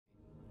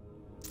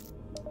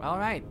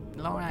Alright,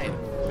 alright.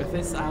 With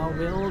this I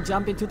will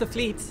jump into the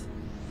fleet.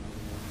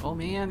 Oh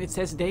man, it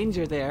says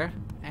danger there.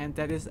 And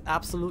that is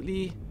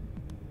absolutely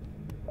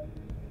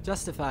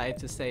justified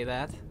to say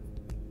that.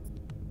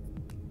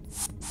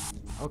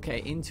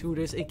 Okay,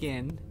 intruders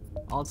again.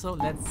 Also,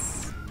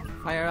 let's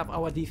fire up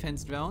our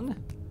defense drone.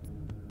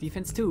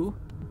 Defense 2.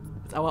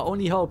 It's our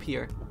only hope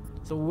here.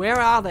 So where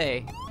are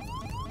they?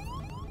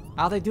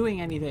 Are they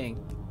doing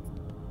anything?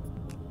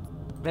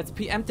 Let's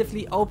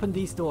preemptively open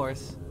these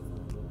doors.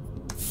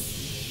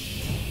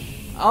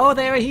 Oh,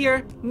 they are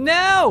here.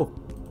 No!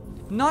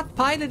 Not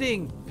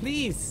piloting,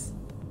 please.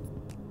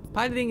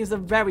 Piloting is a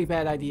very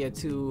bad idea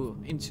to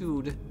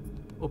intrude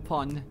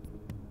upon.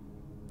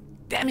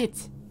 Damn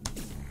it!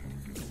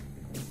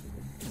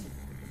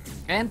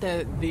 And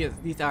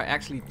these are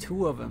actually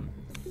 2 of them.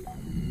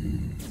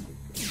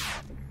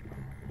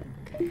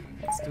 Okay,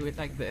 let's do it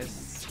like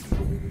this.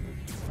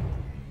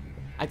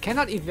 I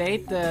cannot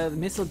evade the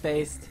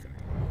missile-based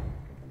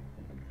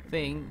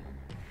thing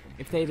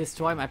if they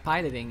destroy my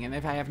piloting, and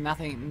if I have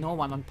no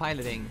one on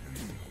piloting.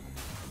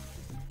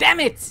 Damn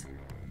it!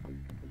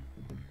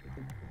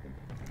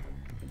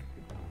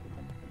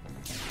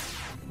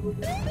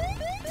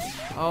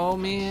 Oh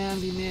man,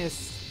 we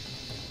missed.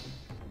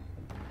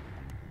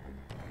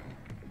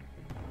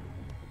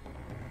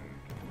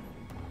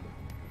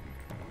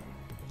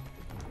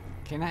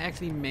 Can I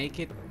actually make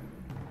it?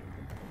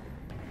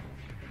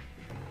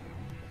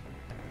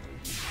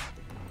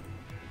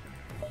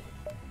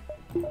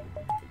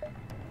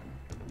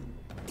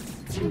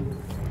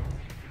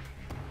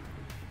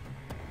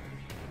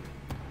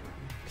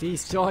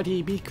 Please,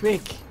 Jordi, be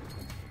quick.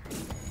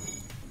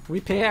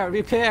 Repair,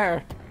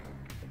 repair.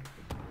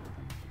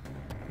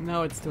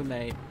 No, it's too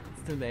late.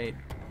 It's too late.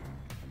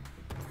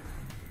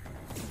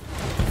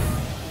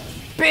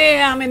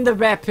 Bam! In the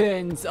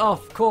weapons!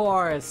 Of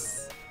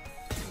course!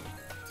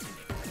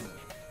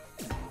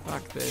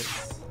 Fuck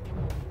this.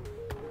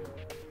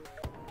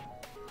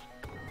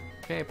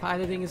 Okay,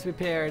 piloting is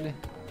repaired.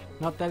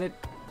 Not that it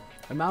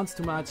amounts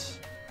to much.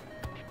 –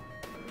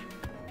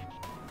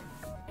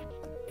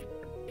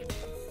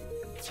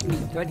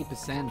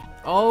 30%.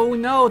 Oh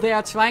no, they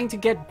are trying to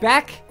get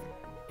back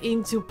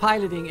into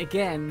piloting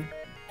again.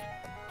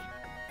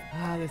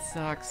 Ah, this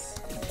sucks.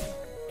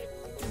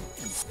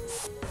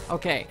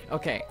 Okay,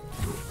 okay.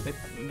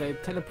 They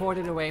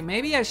teleported away.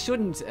 Maybe I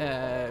shouldn't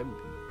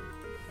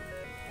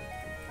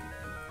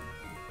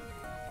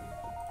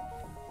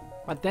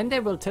but then they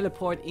will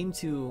teleport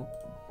into...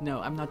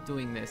 No, I'm not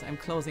doing this. I'm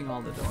closing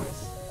all the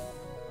doors.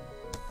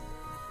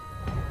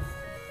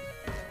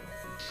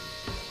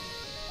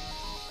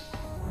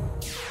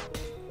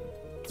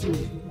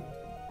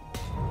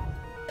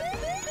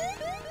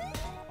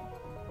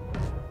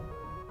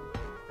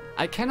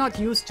 I cannot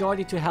use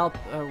Jordi to help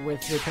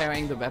with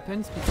repairing the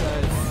weapons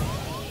because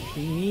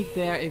we need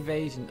their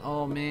evasion.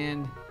 Oh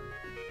man.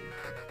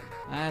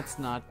 That's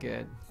not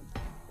good.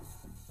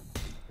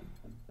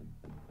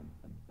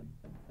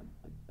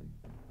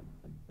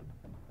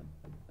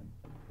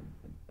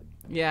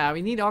 Yeah,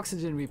 we need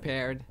oxygen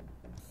repaired.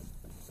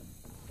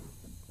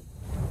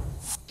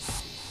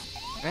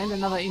 And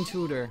another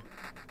intruder.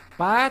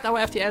 But our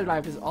FTL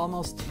drive is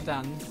almost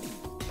done.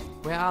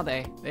 Where are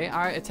they? They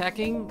are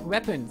attacking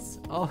weapons.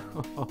 Oh,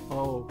 ho,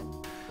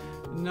 ho.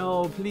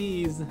 No,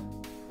 please.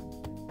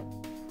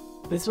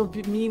 This will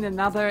mean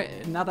another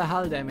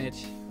hull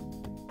damage.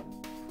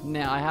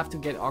 Now I have to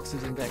get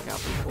oxygen back up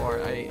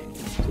before I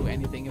do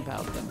anything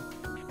about them.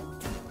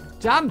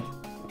 Jump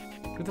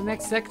to the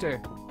next sector.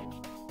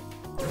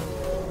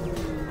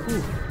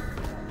 Whew.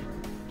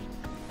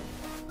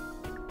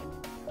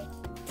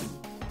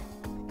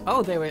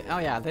 Oh,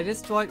 they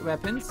destroyed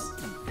weapons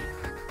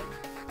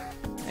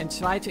and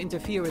tried to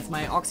interfere with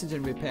my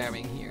oxygen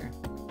repairing here.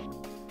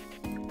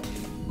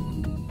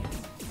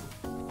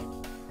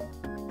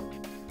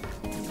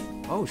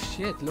 Oh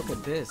shit, look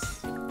at this.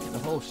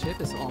 The whole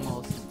ship is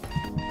almost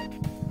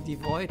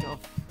devoid of...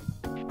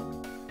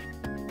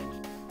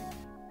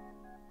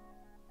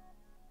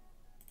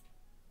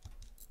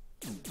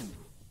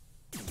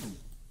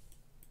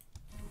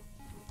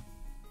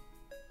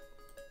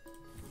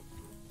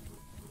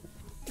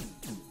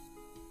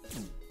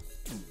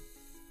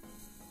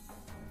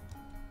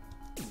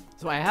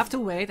 So I have to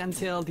wait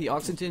until the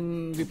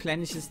oxygen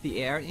replenishes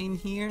the air in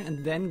here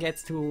and then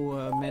gets to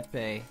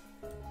medbay.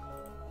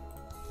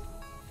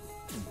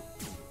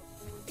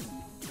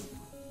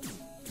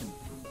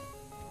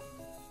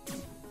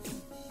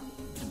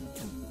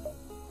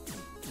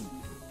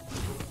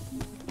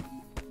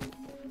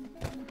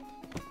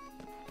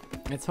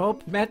 Let's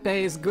hope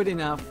medbay is good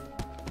enough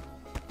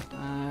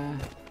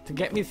to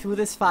get me through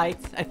this fight.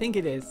 I think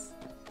it is.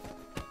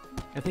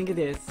 I think it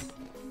is.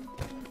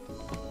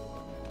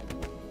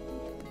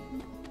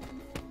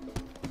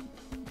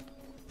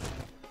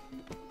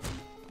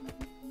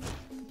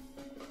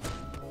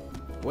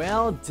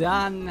 Well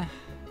done,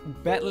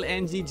 Battle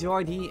Engi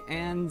Jordi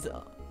and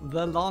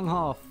the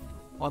Longhoff,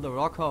 or the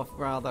Rockhoff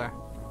rather.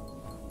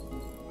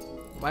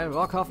 While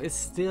Rockhoff is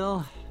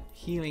still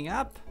healing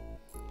up,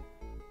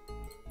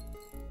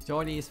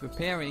 Jordy is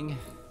repairing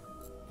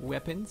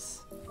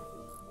weapons.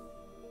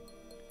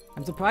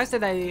 I'm surprised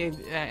that I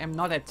am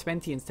not at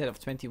 20 instead of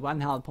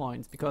 21 hull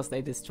points, because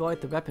they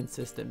destroyed the weapon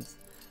systems.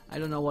 I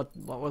don't know what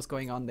was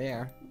going on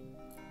there.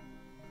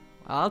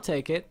 I'll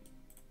take it.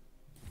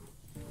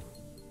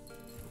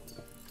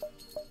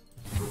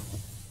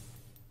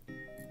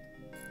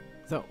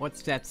 So,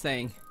 what's that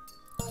saying?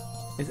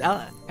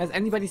 Has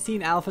anybody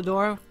seen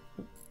Alphador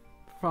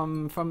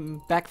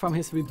from back from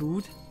his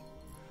reboot?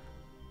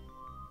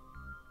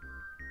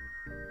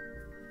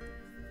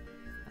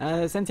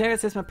 Santeria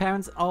says my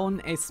parents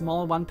own a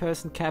small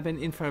one-person cabin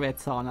infrared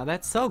sauna.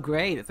 That's so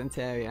great,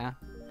 Santeria.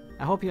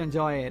 I hope you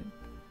enjoy it.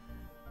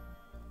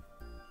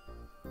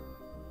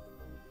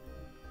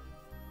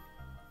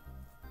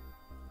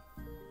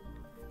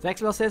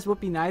 Zaxwell says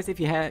would be nice if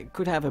you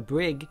could have a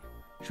brig.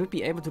 Should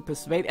be able to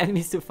persuade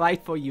enemies to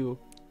fight for you.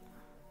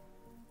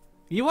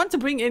 You want to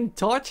bring in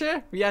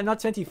torture? We are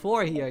not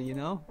 24 here, you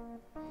know.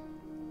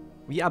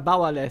 We are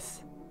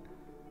powerless.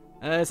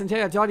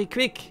 Santeria, Jordy,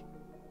 quick!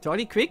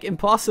 Jordy, quick?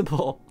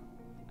 Impossible.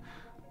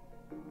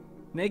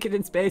 Naked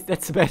in space,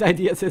 that's a bad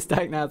idea, says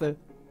Diagnather.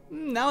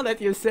 Now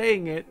that you're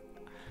saying it.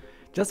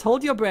 Just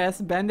hold your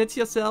breath, bandage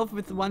yourself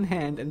with one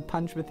hand and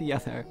punch with the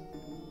other.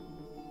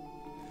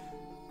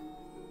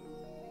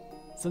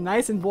 So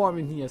nice and warm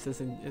in here,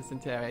 says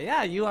Santeria.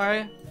 Yeah, you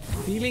are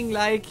feeling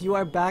like you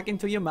are back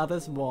into your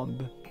mother's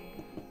womb.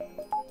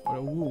 Or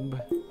a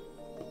womb.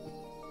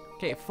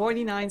 Okay,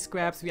 49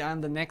 scraps, we are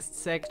in the next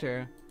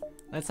sector.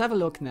 Let's have a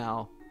look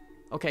now.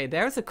 Okay,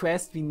 there's a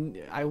quest.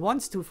 I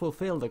want to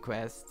fulfill the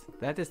quest.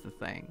 That is the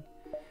thing.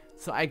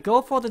 So I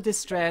go for the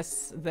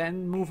distress,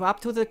 then move up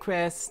to the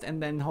quest,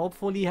 and then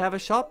hopefully have a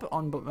shop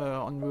en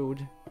route.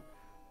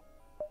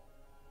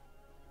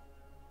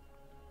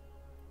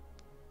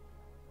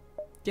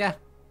 Yeah.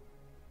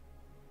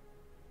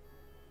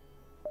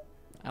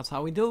 That's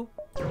how we do.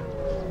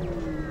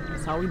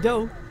 That's how we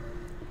do.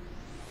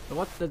 So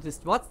what's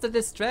the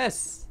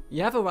distress?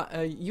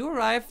 You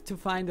arrive to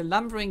find a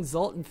lumbering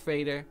Zoltan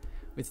freighter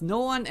with no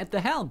one at the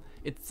helm.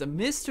 It's a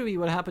mystery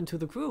what happened to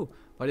the crew,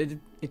 but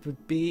it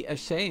would be a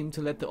shame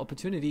to let the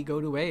opportunity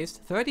go to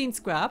waste. 13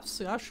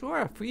 scraps, yeah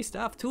sure, free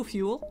stuff, 2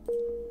 fuel,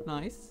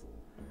 nice.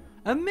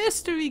 A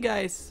mystery,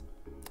 guys,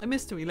 a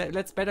mystery.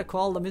 Let's better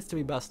call the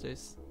mystery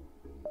busters.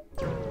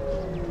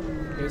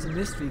 There's a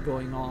mystery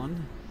going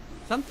on.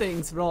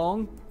 Something's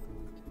wrong.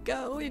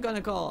 Go, who are you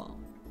gonna call?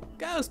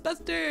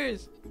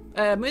 Ghostbusters!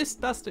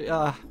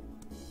 Mistbuster.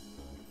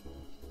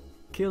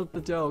 Killed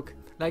the joke.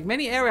 Like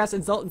many areas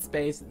in Zoltan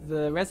space,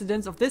 the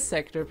residents of this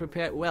sector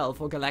prepared well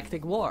for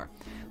galactic war.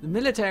 The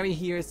military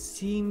here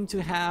seem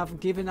to have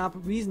given up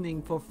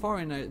reasoning for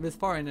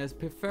foreigners,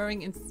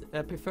 preferring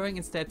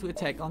instead to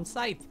attack on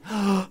sight.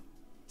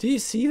 Do you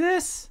see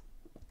this?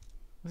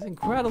 It's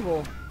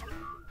incredible.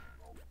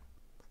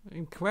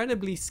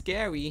 Incredibly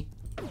scary.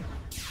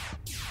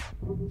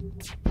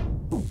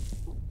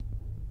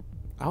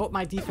 I hope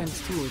my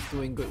defense too is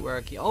doing good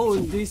work. Oh,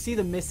 do you see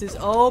the misses?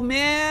 Oh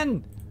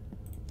man!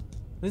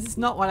 This is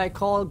not what I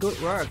call good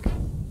work.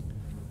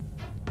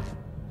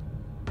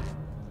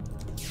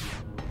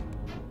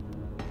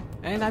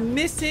 And I'm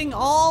missing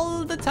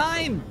all the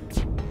time.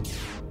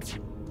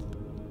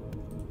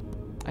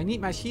 I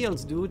need my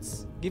shields,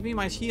 dudes. Give me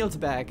my shields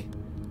back.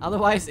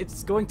 Otherwise,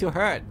 it's going to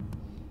hurt.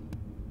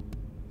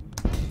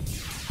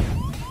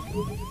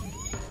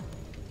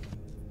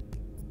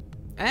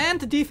 And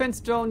the defense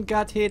drone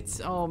got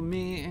hit. Oh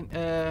man.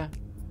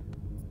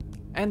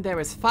 And there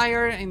is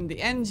fire in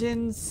the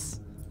engines.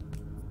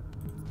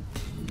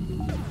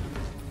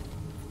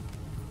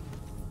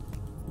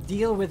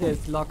 Deal with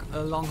it,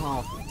 long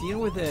haul. Deal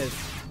with it.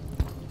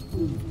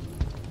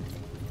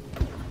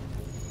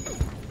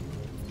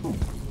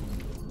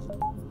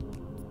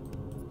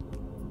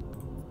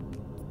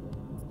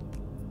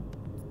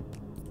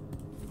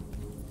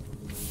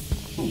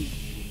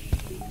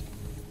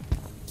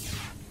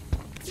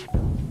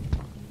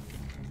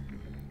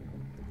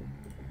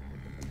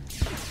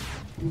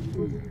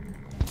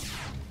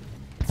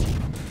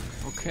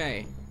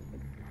 Okay.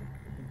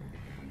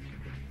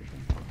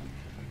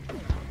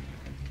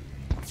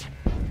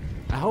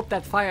 I hope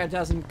that fire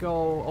doesn't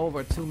go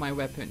over to my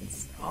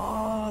weapons.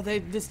 Oh, they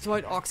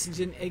destroyed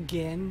oxygen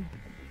again.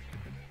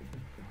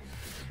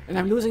 And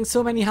I'm losing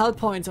so many health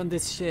points on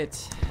this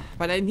shit.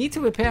 But I need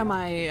to repair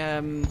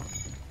my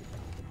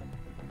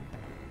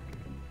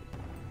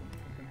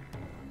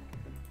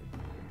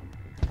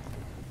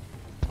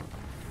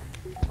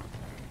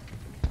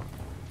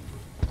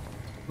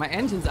my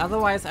engines,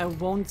 otherwise I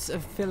won't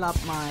fill up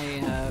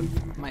my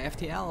my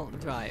FTL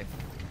drive.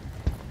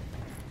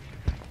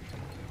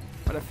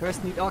 But I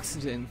first need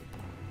oxygen.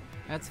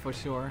 That's for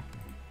sure.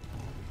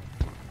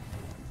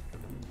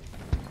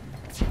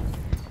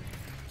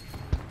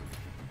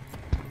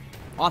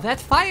 Oh, that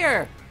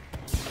fire!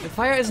 The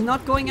fire is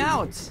not going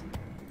out.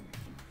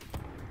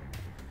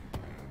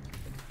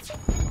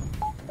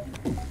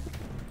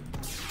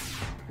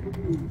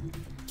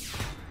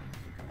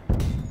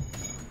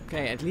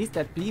 Okay, at least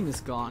that beam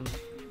is gone.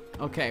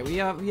 Okay, we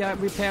are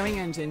repairing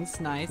engines.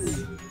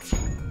 Nice.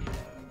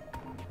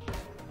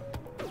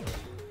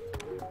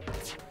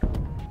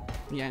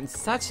 We are in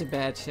such a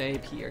bad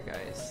shape here,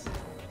 guys.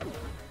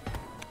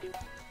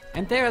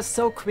 And they are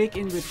so quick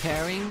in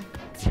repairing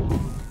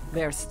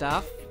their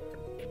stuff.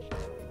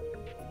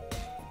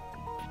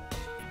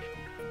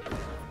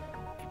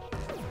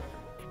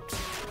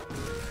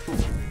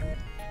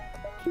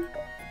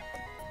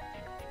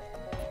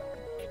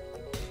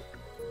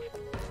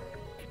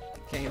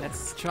 Okay,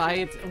 let's try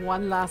it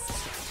one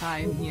last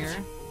time here.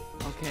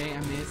 Okay, I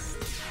missed.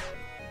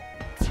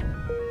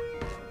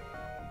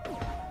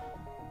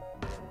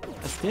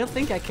 I still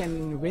think I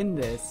can win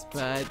this,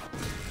 but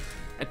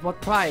at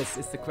what price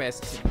is the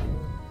question.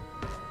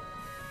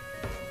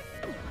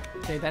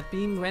 Okay, that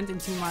beam went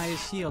into my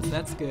shield,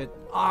 that's good.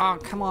 Oh,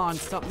 come on,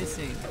 stop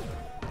missing.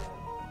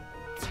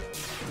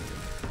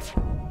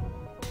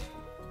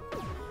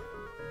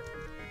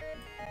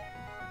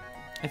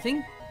 I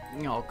think,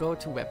 no, go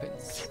to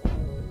weapons.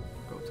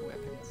 Go to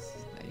weapons,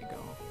 there you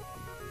go.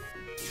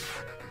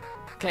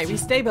 Okay, we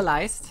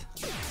stabilized.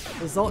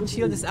 The Zoltan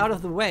shield is out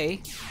of the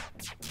way.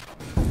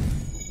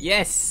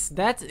 Yes,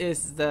 that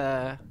is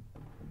the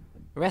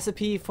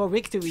recipe for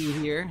victory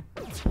here.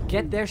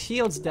 Get their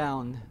shields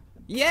down.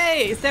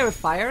 Yay! Is there a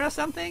fire or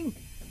something?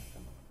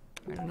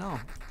 I don't know.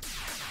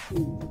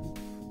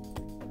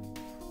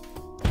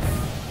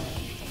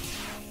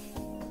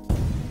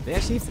 Their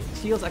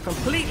shields are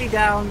completely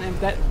down, and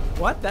that...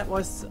 What? That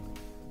was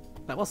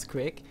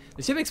quick.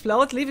 The ship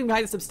explodes, leaving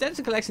behind a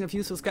substantial collection of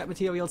useful scrap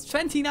materials.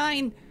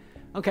 29!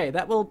 Okay,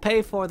 that will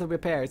pay for the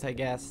repairs, I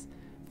guess.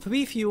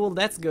 3 fuel,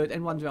 that's good,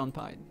 and 1 drone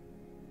part.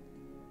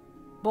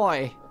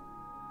 Boy.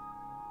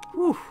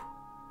 Whew.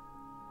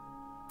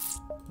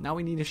 Now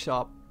we need a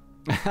shop.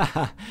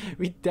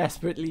 We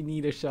desperately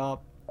need a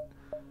shop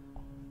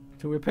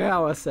to repair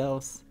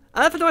ourselves.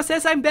 Alphador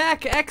says I'm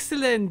back.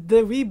 Excellent.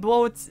 The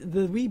reboot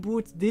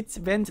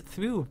went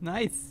through.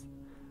 Nice.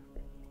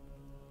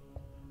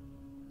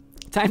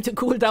 Time to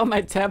cool down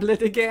my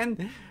tablet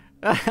again.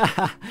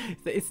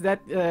 Is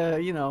that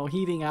you know,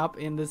 heating up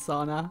in the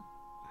sauna?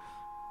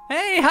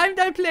 Hey,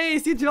 Heimdall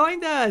Place, you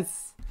joined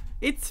us.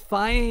 It's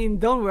fine.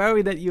 Don't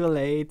worry that you're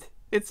late.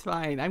 It's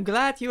fine. I'm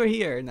glad you're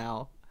here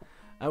now.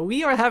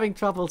 We are having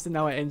troubles in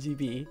our Engi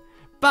B,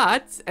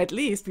 but at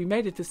least we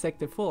made it to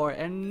Sector 4,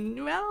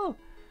 and well,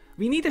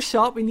 we need a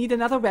shop, we need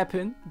another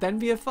weapon, then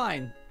we are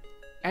fine.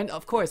 And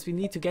of course, we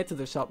need to get to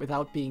the shop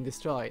without being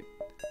destroyed.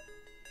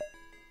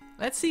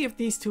 Let's see if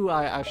these two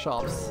are our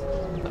shops.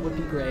 That would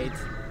be great.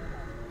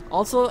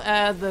 Also,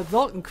 the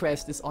Zoltan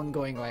quest is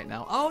ongoing right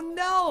now. Oh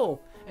no!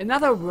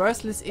 Another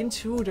worthless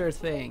intruder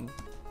thing.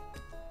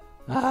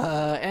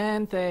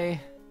 And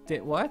they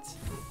did what?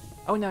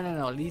 Oh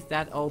no, leave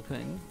that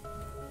open.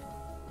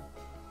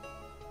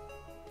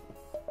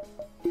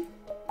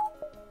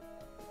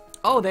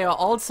 Oh, they are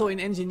also in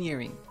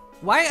engineering.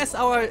 Why is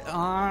our...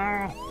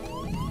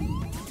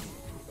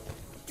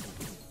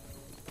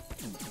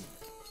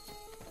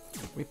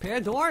 Repair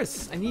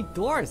doors. I need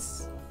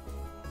doors.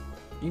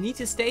 You need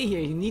to stay here.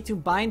 You need to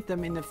bind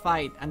them in the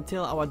fight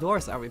until our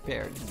doors are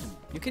repaired.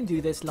 You can do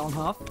this,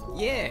 Longhoff.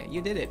 Yeah,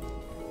 you did it.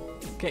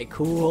 Okay,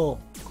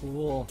 cool.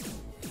 Cool.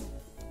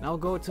 Now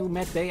go to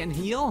Med Bay and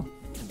heal.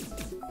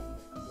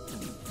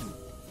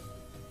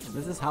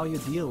 This is how you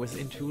deal with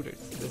intruders.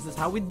 This is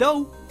how we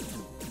do.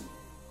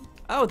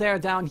 Oh, they're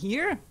down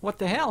here? What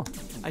the hell?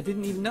 I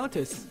didn't even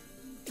notice.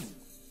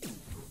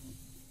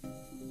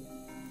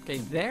 Okay,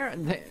 there.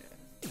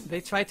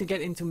 They tried to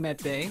get into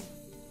Med Bay.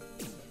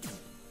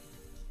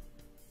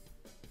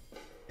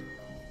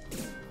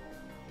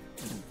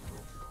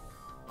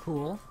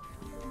 Cool.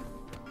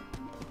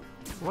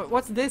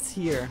 What's this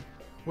here?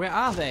 Where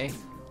are they?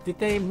 Did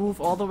they move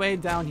all the way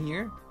down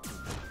here?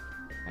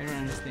 I don't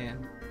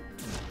understand.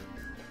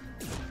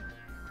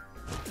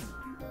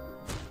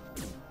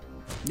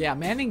 Yeah,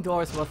 manning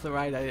doors was the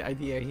right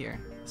idea here.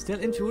 Still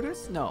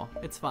intruders? No,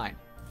 it's fine.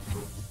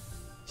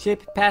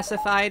 Ship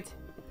pacified.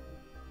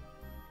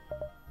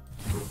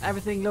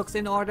 Everything looks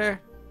in order.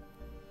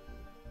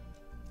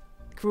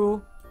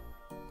 Crew,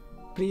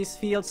 please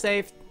feel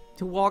safe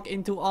to walk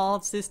into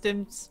all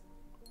systems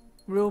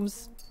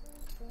rooms.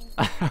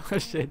 Oh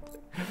shit.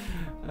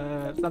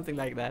 Something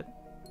like that.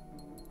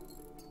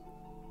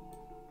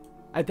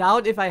 I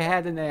doubt if I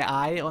had an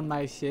AI on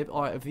my ship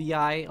or a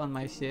VI on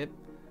my ship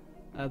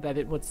that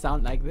it would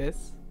sound like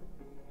this.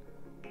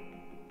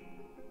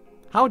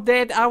 How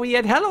dead are we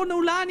at? Hello,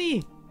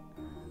 Nolani!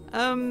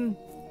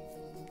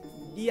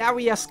 Yeah,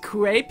 we are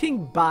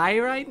scraping by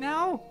right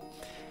now.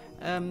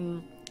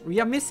 We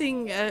are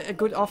missing a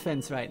good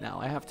offense right now,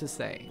 I have to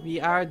say. We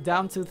are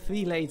down to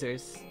 3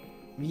 lasers.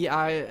 We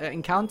are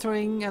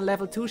encountering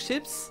level 2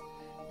 ships.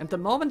 And the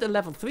moment a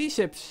level 3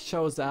 ship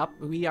shows up,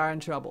 we are in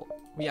trouble.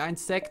 We are in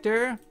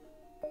Sector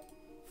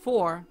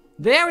 4.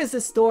 There is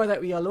the store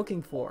that we are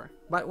looking for.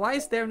 But why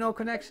is there no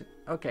connection?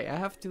 Okay, I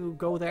have to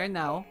go there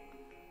now.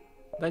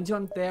 Then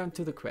jump there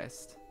into the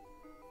quest.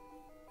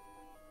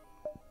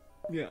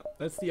 Yeah,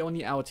 that's the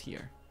only out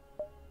here.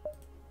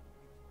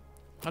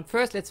 But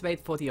first, let's wait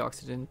for the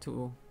oxygen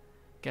to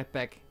get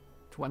back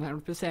to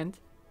 100%.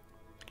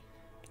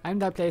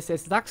 Heimdall Play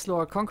says,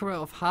 Zaxlor, conqueror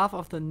of half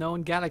of the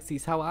known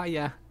galaxies, how are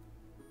ya?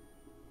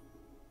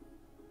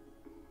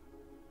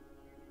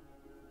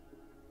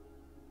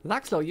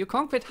 Zaxlor, you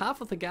conquered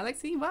half of the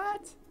galaxy?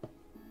 What?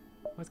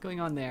 What's going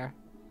on there?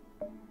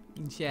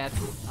 In chat.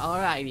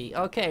 Alrighty,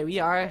 okay, we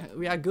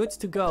are good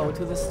to go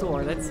to the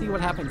store. Let's see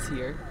what happens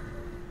here.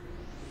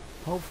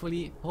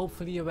 Hopefully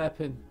a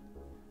weapon.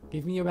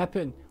 Give me a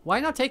weapon.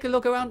 Why not take a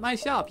look around my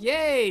shop?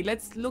 Yay!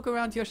 Let's look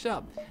around your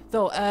shop.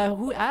 So,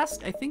 who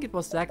asked? I think it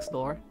was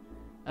Zaxlor.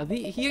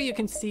 Here you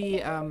can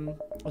see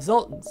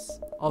Zoltans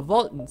or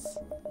Voltans.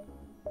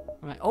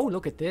 Right. Oh,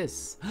 look at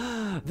this.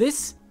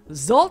 This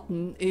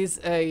Zoltan is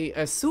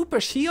a super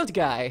shield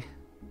guy.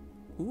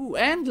 Ooh,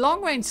 and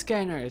long range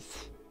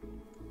scanners.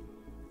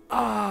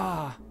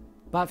 Ah,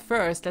 but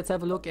first let's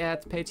have a look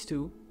at page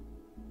 2.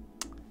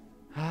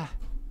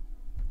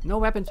 No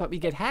weapons, but we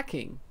get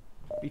hacking.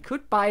 We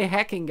could buy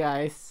hacking,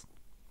 guys,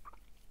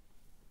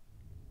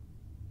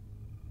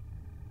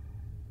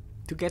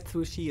 to get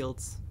through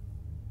shields.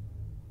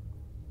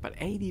 But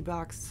 80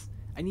 bucks.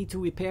 I need to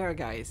repair,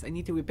 guys. I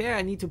need to repair.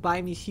 I need to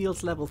buy me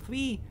shields level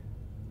 3.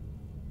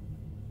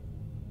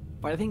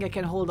 But I think I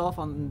can hold off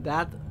on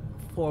that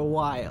for a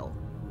while.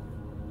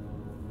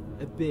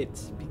 A bit,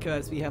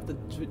 because we have the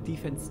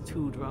defense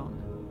 2 drone.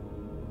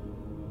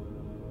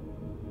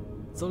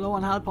 So low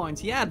on health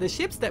points. Yeah, the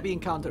ships that we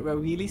encountered were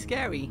really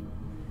scary.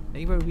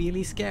 They were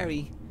really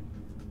scary.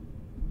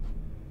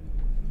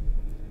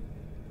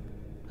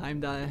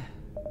 Heimdall.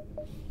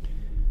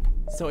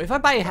 So if I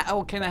buy,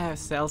 oh, can I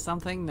sell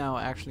something? No,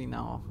 actually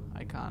no,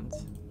 I can't.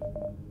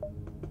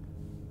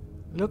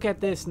 Look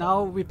at this.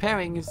 Now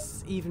repairing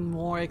is even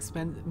more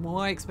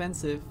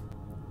expensive.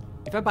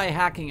 If I buy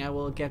hacking, I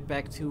will get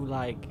back to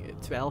like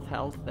 12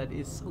 health. That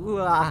is.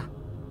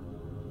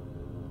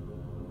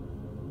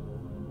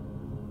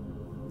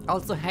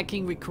 Also,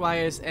 hacking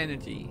requires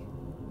energy.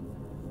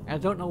 I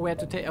don't know where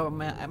to take. Oh,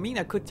 I mean,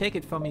 I could take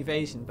it from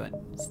evasion, but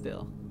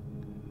still.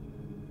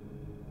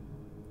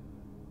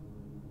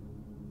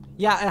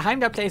 Yeah,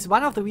 Heimdall plays.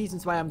 One of the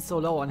reasons why I'm so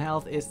low on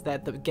health is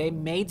that the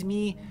game made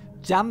me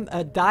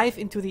dive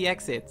into the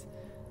exit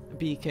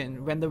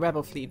beacon when the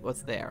rebel fleet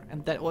was there,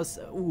 and that was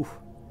ooh.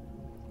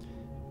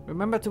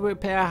 Remember to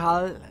repair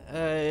hull.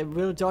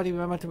 Will Jordy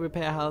remember to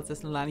repair hull?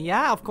 Says Nolani.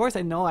 Yeah, of course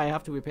I know I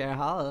have to repair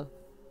hull.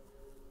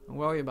 Don't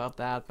worry about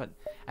that. But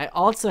I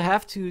also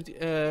have to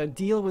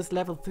deal with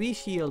level 3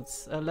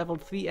 shields, level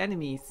 3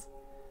 enemies,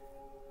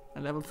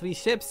 and level 3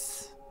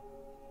 ships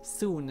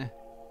soon.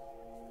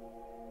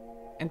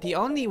 And the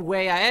only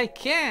way I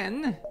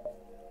can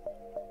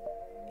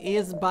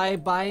is by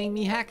buying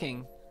me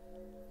hacking.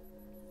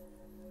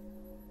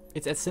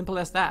 It's as simple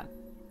as that.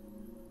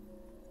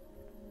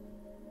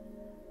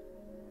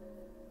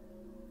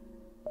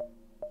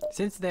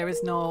 Since there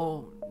is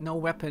no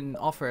weapon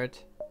offered,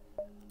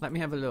 let me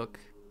have a look.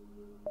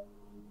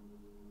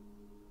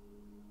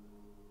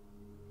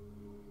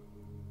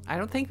 I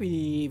don't think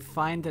we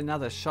find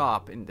another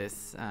shop in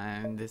this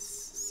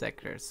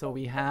sector, so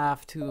we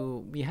have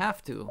to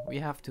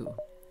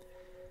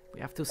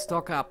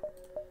stock up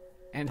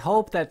and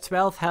hope that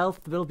 12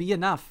 health will be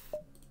enough.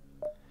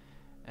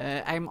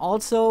 I'm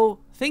also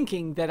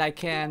thinking that I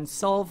can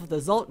solve the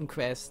Zoltan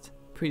quest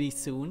pretty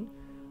soon.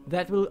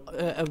 That will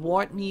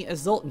award me a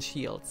Zoltan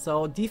shield.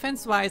 So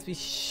defense-wise, we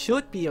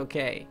should be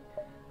okay.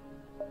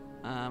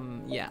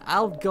 Yeah,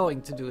 I'm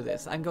going to do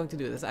this. I'm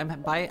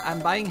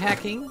buying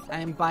hacking.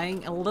 I'm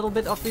buying a little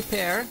bit of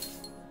repair,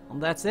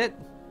 and that's it.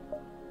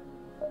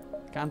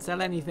 Can't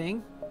sell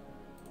anything.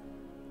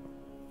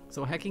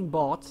 So hacking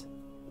bought.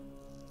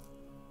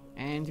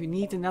 And we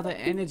need another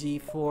energy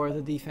for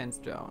the defense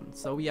drone.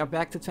 So we are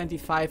back to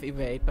 25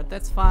 evade, but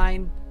that's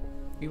fine.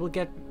 We will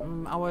get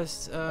our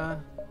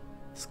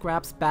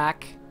scraps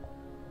back.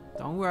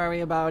 Don't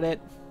worry about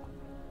it.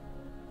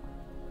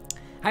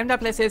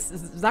 Heimdall says,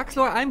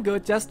 Zaxlor, I'm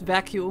good. Just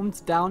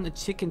vacuumed down a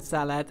chicken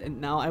salad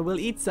and now I will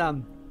eat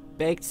some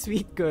baked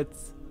sweet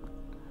goods.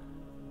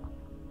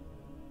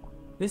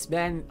 This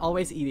man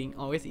always eating,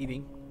 always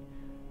eating.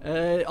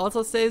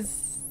 Also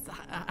says,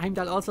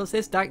 Heimdall also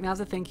says, Dark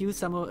Nasa, thank you,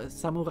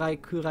 Samurai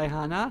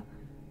Kuraihana.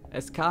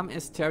 As calm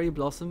as cherry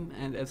blossom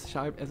and as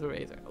sharp as a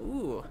razor.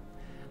 Ooh,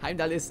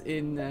 Heimdall is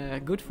in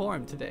good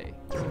form today.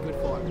 He's in good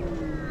form.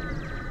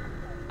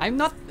 I'm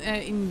not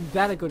in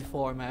that good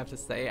form, I have to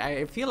say.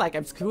 I feel like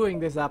I'm screwing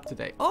this up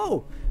today.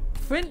 Oh!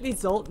 Friendly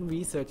Zoltan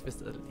Research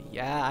Facility.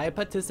 Yeah, I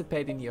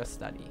participate in your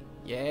study.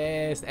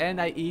 Yes, and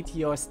I eat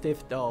your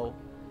stiff dough.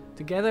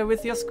 Together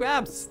with your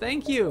scraps.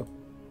 Thank you.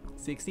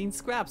 16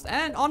 scraps.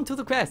 And on to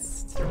the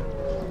quest.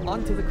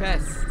 On to the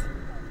quest.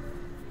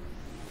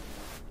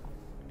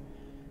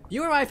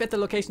 You arrive at the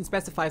location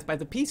specified by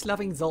the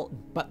peace-loving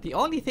Zoltan, but the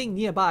only thing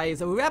nearby is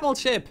a rebel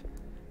ship.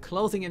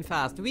 Closing in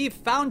fast. We've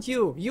found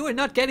you. You are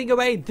not getting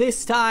away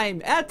this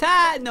time.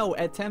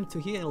 Attempt to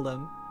heal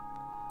them.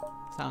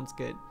 Sounds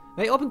good.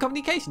 They open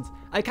communications.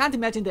 I can't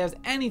imagine there's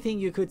anything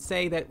you could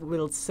say that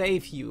will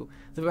save you.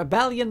 The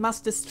rebellion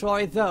must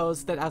destroy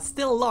those that are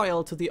still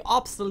loyal to the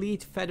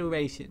obsolete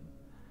Federation.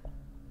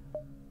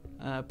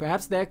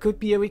 Perhaps there could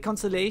be a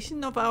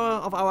reconciliation of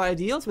our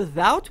ideals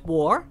without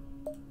war.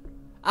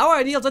 Our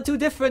ideals are too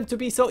different to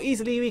be so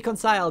easily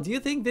reconciled. Do you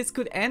think this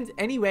could end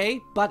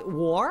anyway but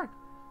war?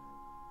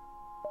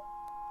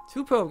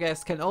 True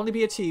progress can only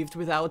be achieved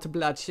without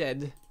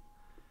bloodshed.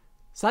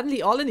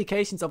 Suddenly all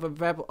indications of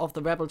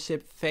the rebel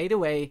ship fade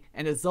away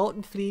and a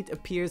Zoltan fleet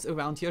appears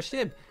around your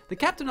ship. The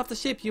captain of the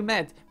ship you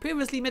met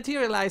previously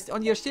materialized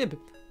on your ship.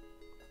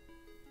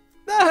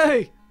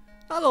 Hey!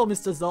 Hello,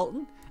 Mr.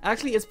 Zoltan.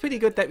 Actually, it's pretty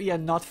good that we are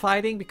not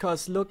fighting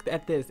because look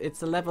at this.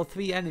 It's a level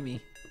 3 enemy.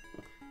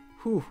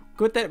 Whew,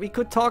 good that we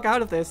could talk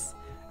out of this.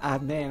 Ah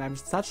man, I'm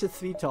such a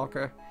sweet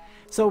talker.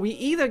 So we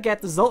either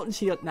get the Zoltan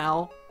shield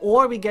now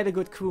or we get a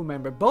good crew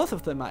member. Both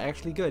of them are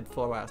actually good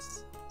for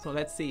us. So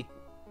let's see.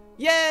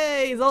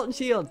 Yay! Zoltan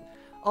shield!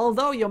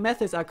 Although your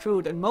methods are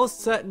crude and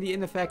most certainly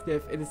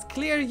ineffective, it is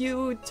clear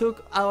you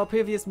took our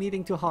previous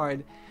meeting to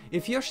heart.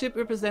 If your ship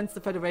represents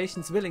the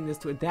Federation's willingness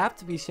to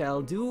adapt, we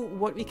shall do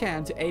what we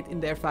can to aid in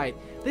their fight.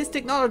 This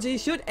technology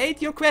should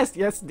aid your quest.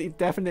 Yes, it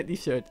definitely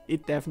should.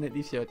 It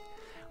definitely should.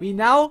 We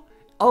now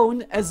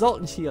own a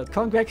Zoltan shield.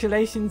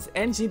 Congratulations,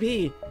 Engi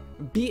B.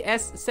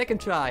 BS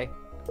second try.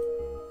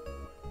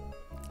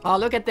 Oh,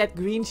 look at that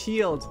green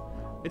shield.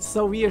 It's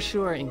so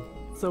reassuring.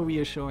 So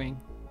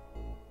reassuring.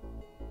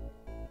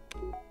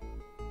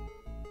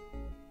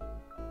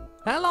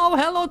 Hello,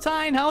 hello,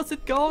 Tyne. How's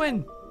it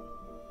going?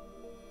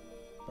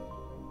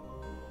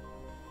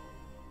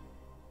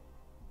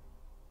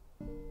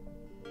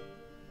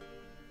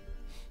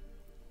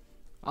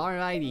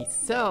 Alrighty,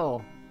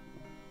 so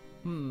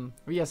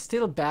we are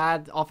still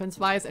bad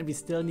offense-wise and we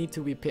still need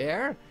to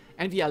repair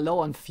and we are low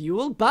on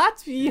fuel,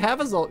 but we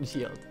have a Zoltan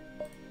shield.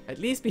 At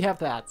least we have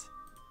that.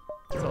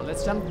 So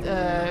let's jump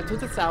to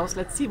the south.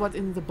 Let's see what's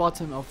in the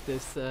bottom of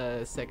this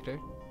sector.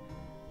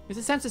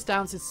 Mr. Census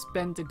Downs has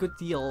spent a good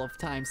deal of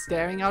time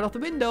staring out of the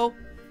window.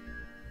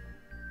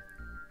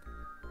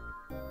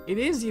 It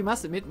is, you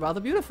must admit,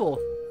 rather beautiful.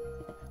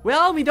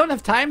 Well, we don't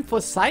have time for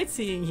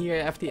sightseeing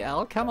here,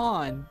 FTL. Come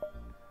on.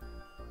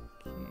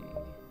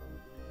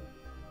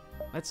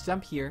 Let's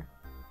jump here.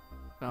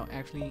 No,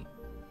 actually...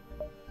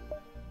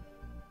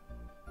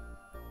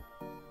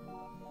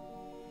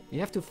 we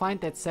have to find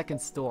that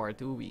second store,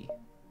 do we?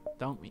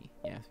 Don't we?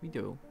 Yes, we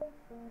do.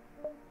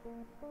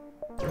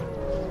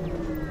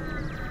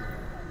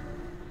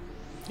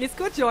 It's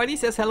good, Jordy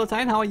says, hello,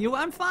 Tyne, how are you?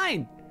 I'm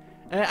fine!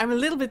 I'm a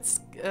little bit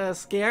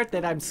scared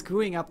that I'm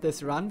screwing up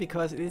this run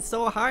because it is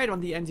so hard on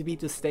the Engi B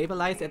to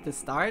stabilize at the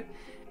start.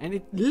 And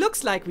it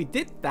looks like we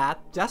did that,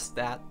 just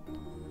that.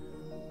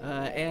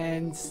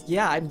 And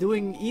yeah, I'm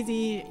doing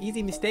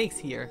easy mistakes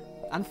here.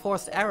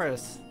 Unforced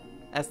errors,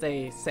 as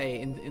they say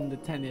in the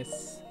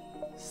tennis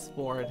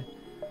sport.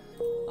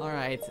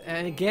 Alright,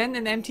 and again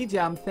an empty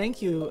jump.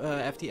 Thank you,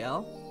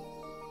 FTL.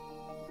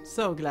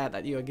 So glad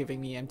that you are giving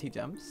me empty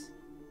jumps.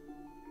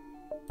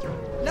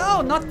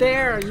 No, not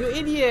there, you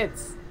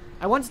idiots!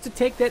 I wanted to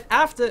take that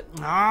after...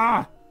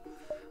 Ah!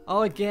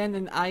 Oh, again,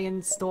 an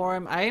iron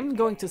storm. I am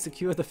going to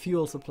secure the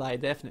fuel supply,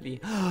 definitely.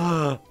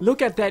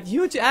 Look at that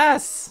huge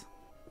ass!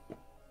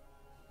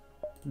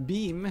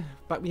 Beam,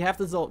 but we have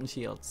the Zoltan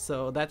shield,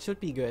 so that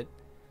should be good.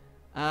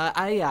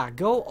 Yeah,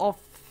 go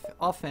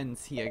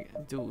offense here,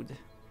 dude.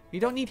 We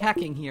don't need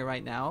hacking here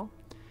right now.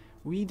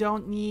 We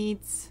don't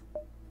need...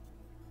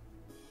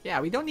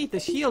 yeah, we don't need the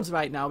shields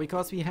right now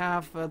because we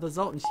have the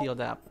Zoltan shield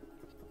up.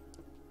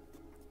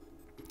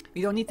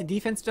 We don't need the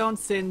defense zone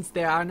since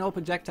there are no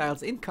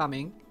projectiles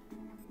incoming.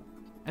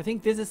 I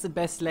think this is the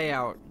best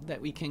layout that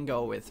we can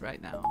go with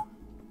right now.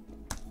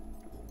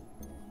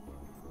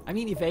 I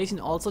mean, evasion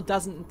also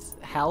doesn't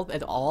help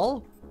at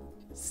all,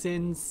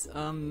 since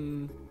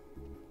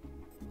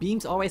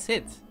beams always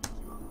hit.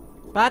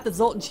 But the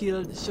Zoltan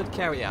shield should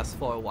carry us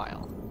for a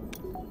while.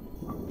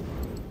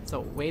 So,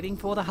 waiting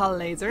for the hull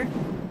laser.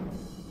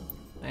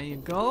 There you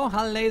go,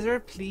 hull laser,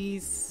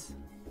 please.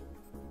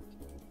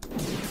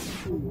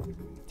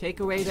 Take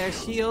away their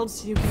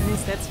shields, you can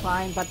miss, that's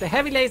fine. But the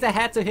heavy laser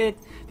had to hit.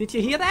 Did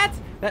you hear that?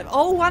 That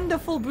oh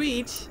wonderful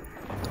breach.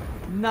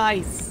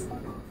 Nice.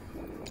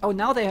 Oh,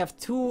 now they have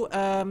two,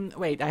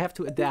 wait, I have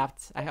to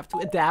adapt. I have to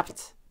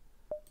adapt.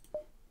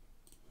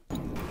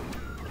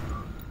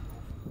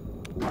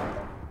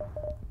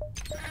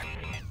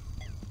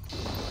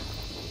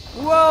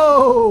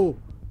 Whoa!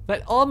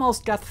 That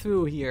almost got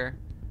through here.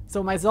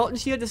 So my Zoltan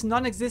shield is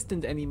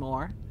non-existent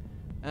anymore.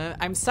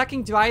 I'm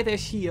sucking dry their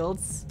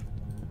shields.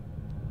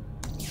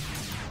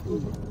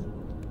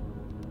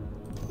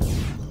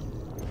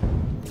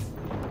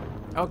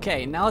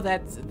 Okay, now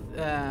that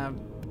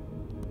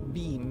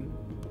beam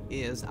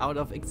is out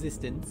of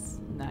existence.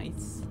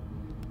 Nice.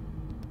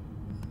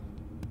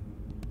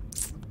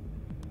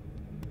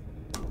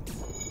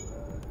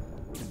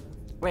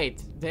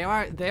 Wait, they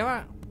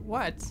are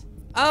what?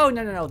 Oh,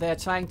 no, they're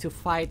trying to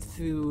fight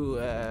through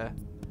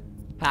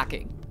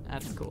hacking.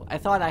 That's cool. I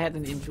thought I had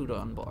an intruder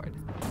on board.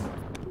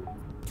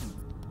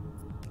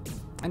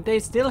 And they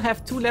still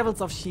have 2 levels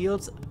of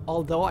shields,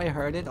 although I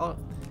heard it. I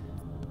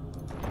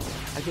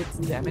did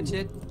damage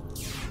it.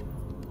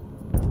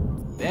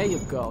 There you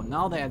go.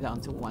 Now they are down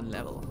to 1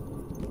 level.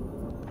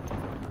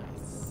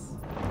 Nice.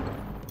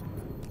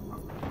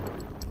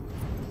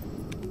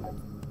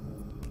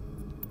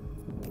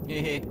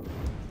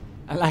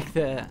 I like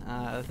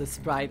the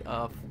sprite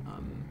of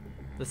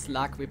the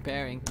slug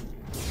repairing.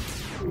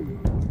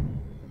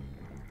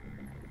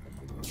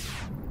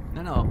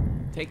 No.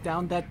 Take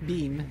down that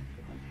beam.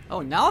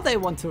 Oh, now they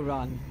want to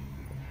run.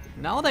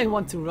 Now they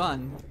want to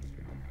run.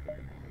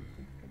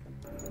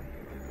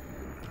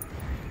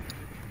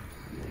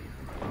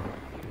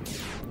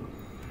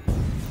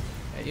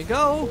 There you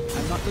go.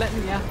 I'm not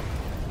letting ya.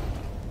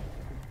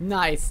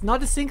 Nice.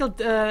 Not a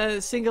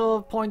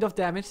single point of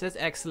damage. That's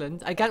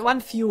excellent. I got 1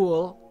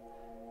 fuel.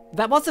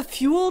 That was a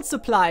fuel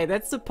supply.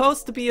 That's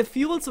supposed to be a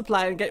fuel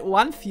supply and get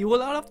 1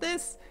 fuel out of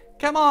this?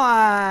 Come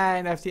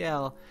on,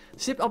 FTL.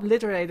 Ship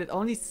obliterated.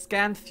 Only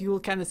scanned fuel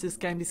canisters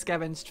can be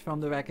scavenged from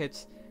the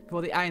wreckage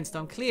before the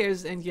ironstone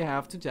clears and you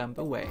have to jump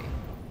away.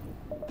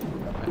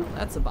 Well,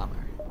 that's a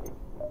bummer.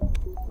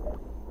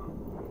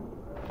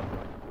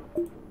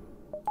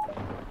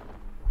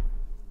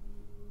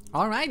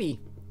 Alrighty.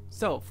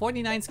 So,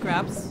 49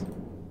 scraps.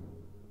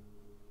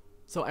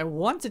 So I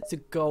wanted to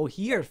go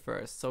here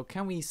first. So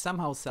can we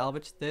somehow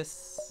salvage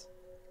this?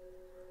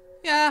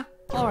 Yeah.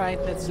 Alright,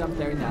 let's jump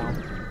there now.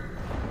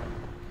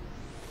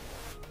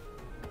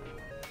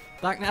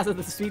 Darkness is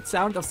the sweet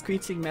sound of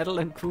screeching metal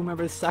and crew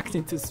members sucked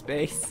into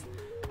space.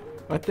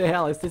 What the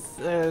hell? Is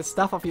this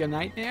stuff of your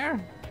nightmare?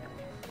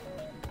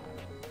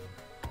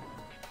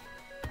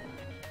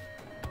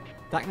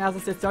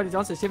 Darkness says Jody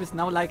Johnson ship is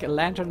now like a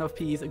lantern of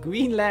peace. A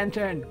green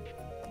lantern!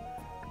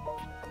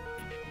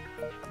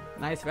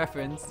 Nice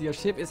reference. Your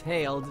ship is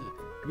hailed.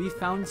 We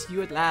found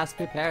you at last.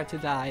 Prepare to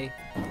die.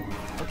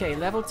 Okay,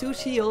 level 2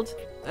 shield.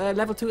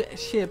 Level 2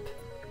 ship.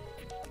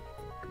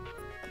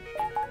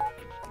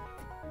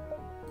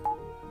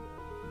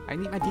 I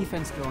need my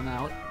defense thrown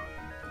out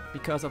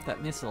because of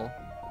that missile.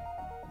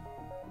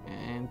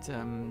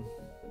 And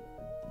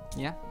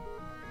yeah.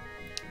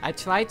 I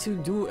try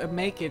to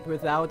make it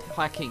without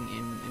hacking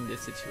in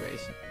this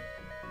situation.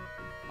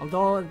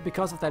 Although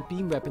because of that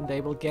beam weapon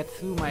they will get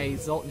through my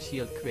Zoltan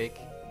shield quick.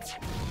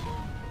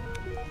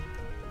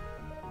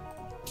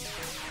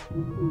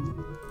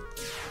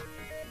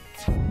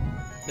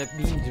 That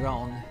beam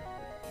drone.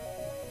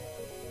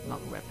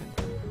 Not weapon.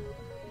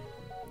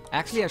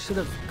 Actually I should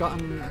have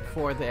gotten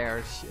for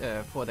their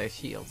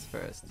shields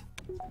first.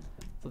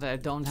 So that I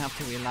don't have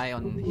to rely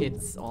on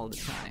hits all the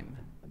time.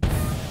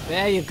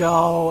 There you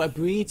go! A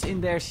breach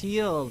in their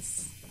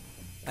shields!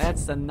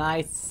 That's a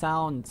nice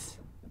sound.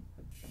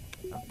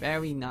 A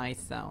very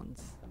nice sound.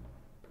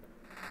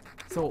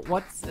 So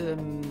what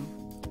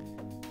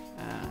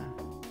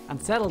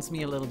unsettles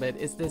me a little bit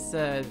is this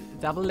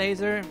double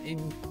laser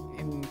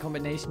in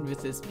combination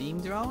with this beam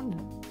drone.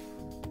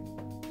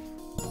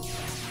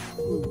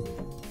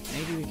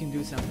 Maybe we can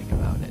do something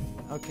about it.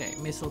 Okay,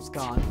 missile's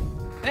gone.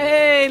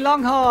 Hey,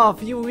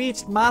 Longhoff! You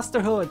reached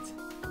masterhood!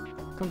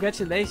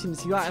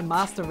 Congratulations, you are a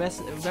master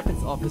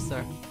weapons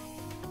officer.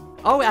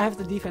 Oh, I have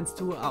the defense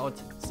 2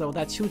 out, so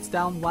that shoots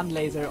down 1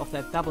 laser of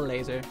that double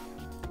laser.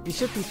 We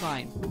should be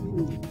fine.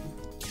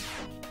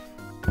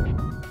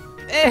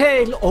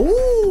 Hey!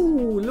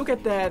 Oh! Look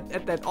at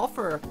that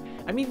offer.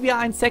 I mean, we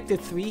are in sector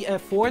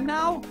 4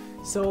 now,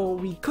 so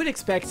we could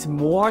expect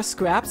more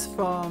scraps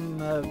from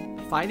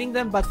fighting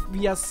them, but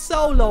we are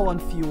so low on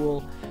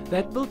fuel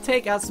that will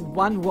take us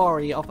 1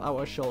 worry off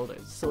our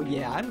shoulders. So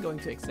yeah, I'm going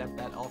to accept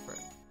that offer.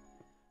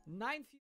 9